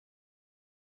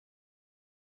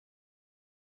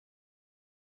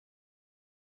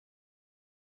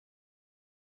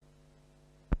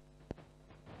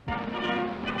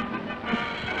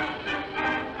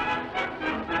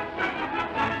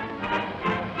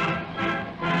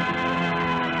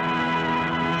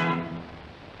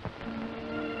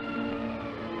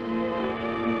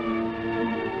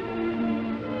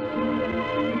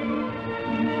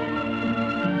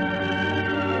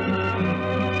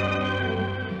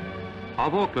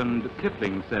Of Auckland,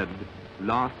 Kipling said,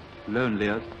 "Last,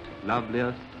 loneliest,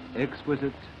 loveliest,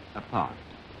 exquisite, apart."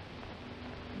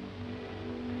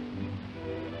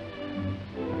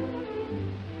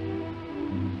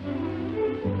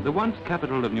 The once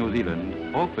capital of New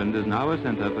Zealand, Auckland is now a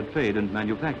centre for trade and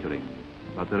manufacturing.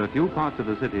 But there are few parts of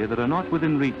the city that are not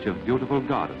within reach of beautiful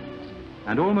gardens.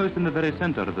 And almost in the very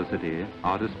centre of the city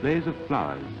are displays of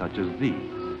flowers such as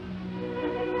these.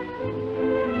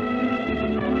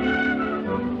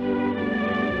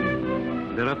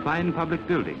 There are fine public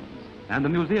buildings, and the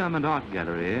museum and art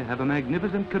gallery have a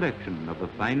magnificent collection of the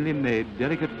finely made,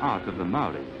 delicate art of the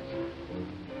Maoris.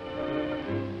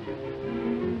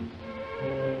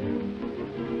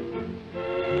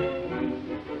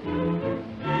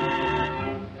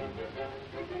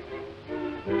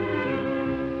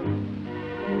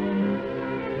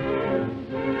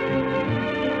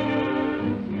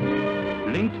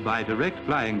 Linked by direct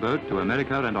flying boat to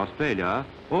America and Australia,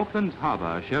 Auckland's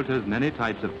harbour shelters many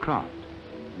types of craft.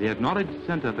 The acknowledged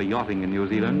centre for yachting in New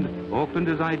Zealand, Auckland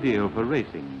is ideal for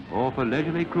racing or for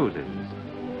leisurely cruises.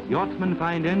 Yachtsmen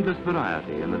find endless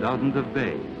variety in the dozens of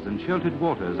bays and sheltered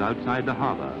waters outside the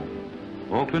harbour.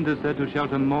 Auckland is said to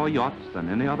shelter more yachts than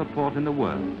any other port in the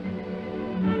world.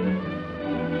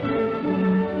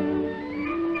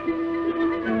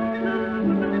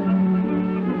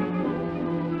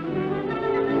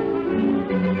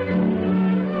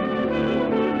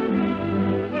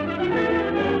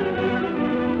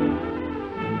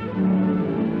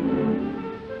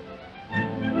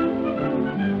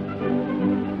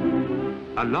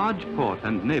 A large port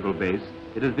and naval base,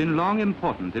 it has been long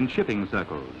important in shipping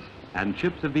circles, and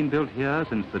ships have been built here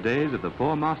since the days of the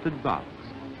four-masted barks.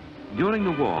 During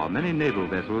the war, many naval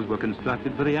vessels were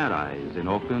constructed for the Allies in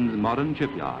Auckland's modern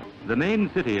shipyard. The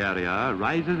main city area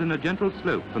rises in a gentle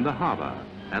slope from the harbour,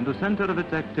 and the centre of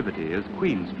its activity is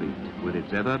Queen Street, with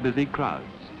its ever-busy crowds.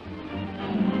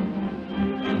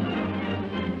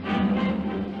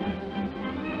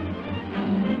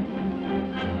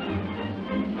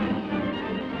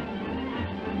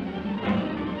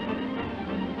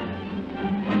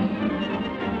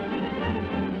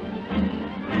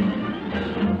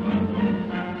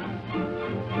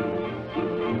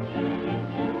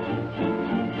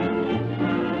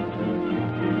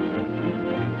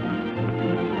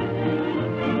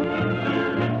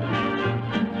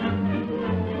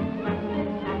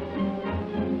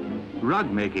 Rug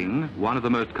making, one of the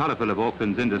most colourful of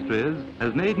Auckland's industries,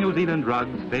 has made New Zealand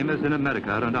rugs famous in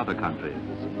America and other countries.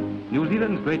 New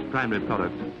Zealand's great primary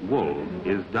product, wool,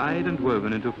 is dyed and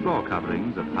woven into floor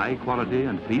coverings of high quality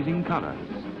and pleasing colours.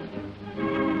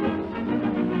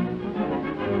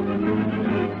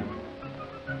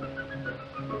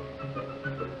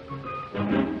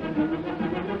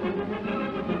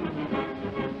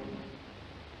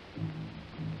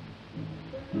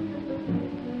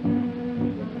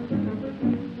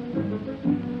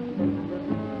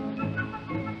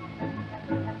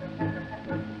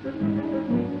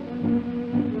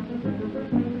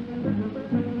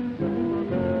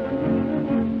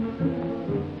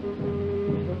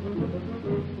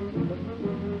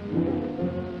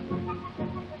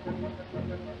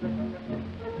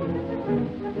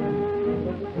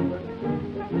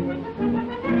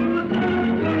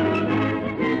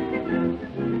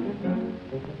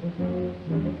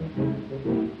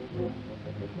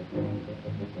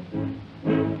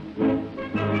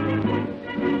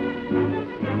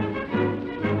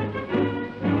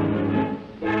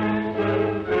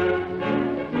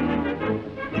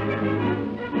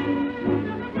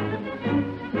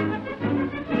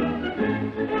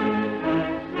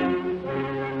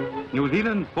 New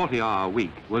Zealand's 40-hour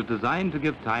week was designed to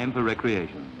give time for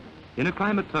recreation. In a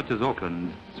climate such as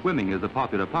Auckland, swimming is a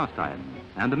popular pastime,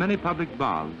 and the many public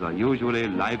baths are usually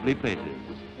lively places.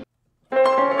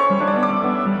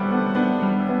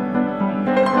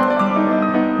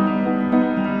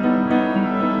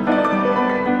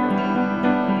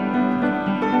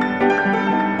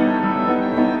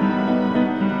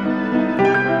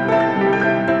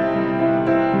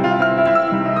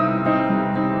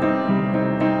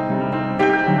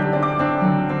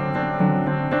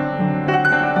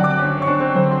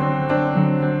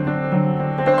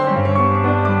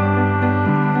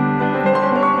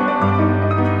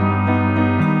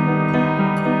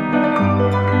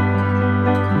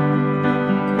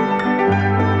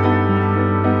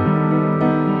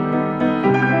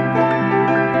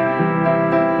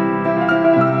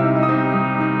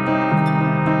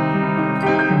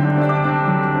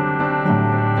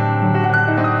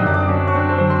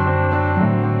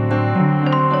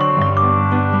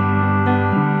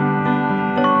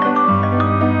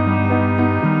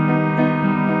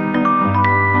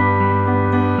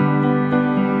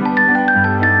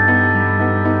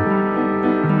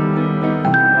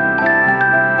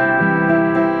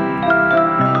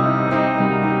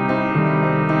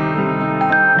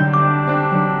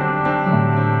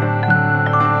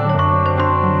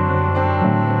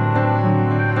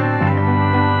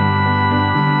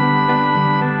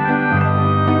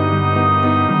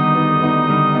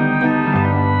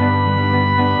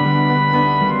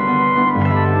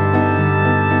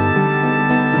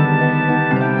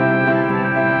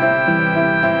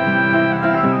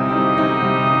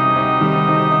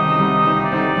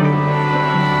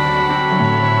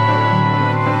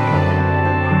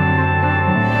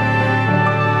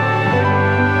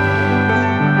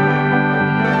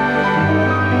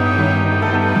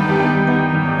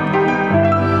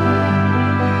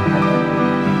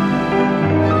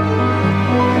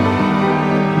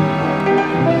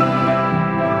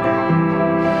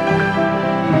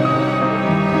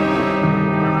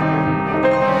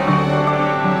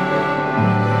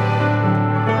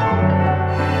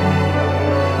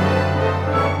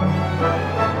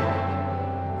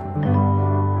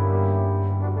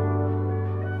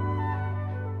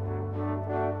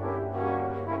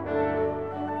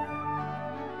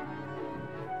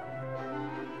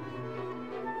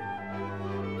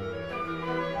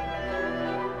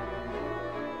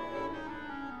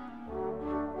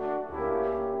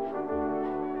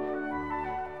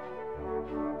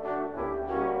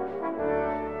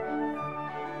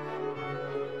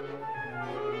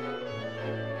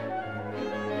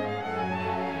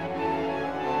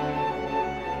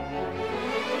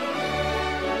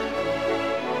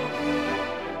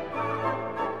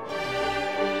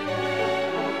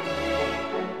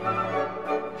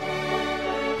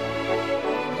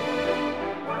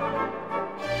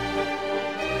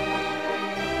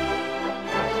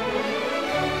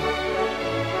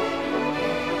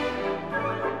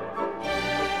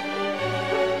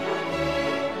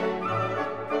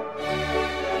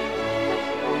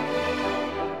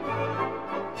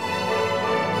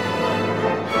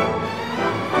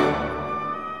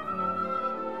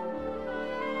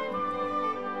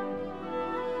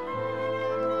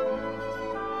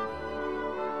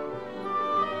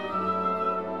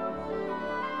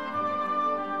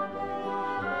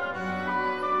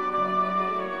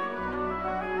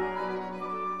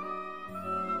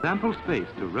 Ample space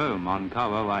to roam on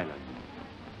Kauau Island.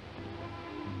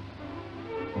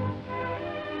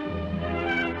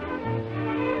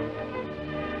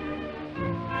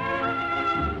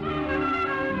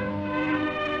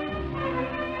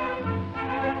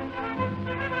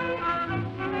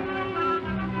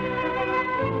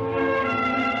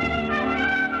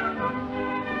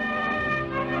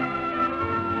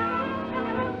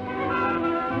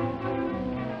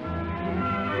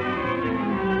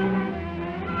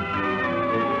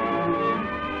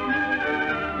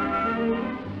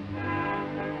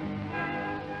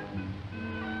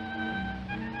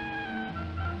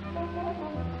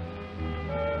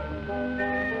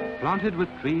 Planted with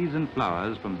trees and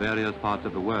flowers from various parts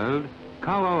of the world,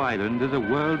 Kauau Island is a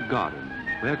world garden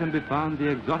where can be found the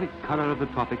exotic colour of the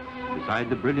tropics beside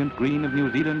the brilliant green of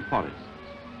New Zealand forests.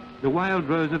 The wild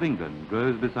rose of England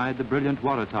grows beside the brilliant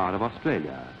waratah of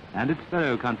Australia and its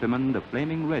fellow countryman, the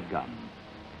flaming red gum.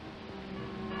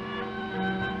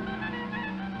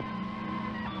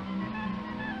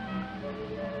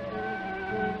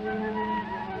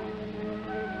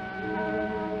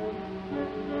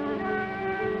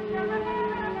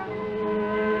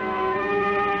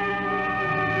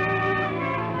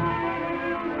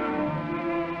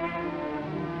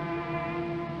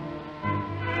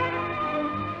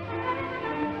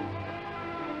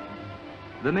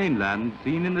 The mainland,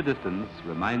 seen in the distance,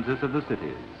 reminds us of the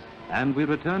cities, and we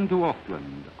return to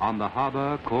Auckland on the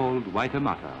harbour called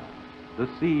Waitemata, the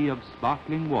sea of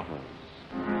sparkling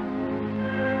waters.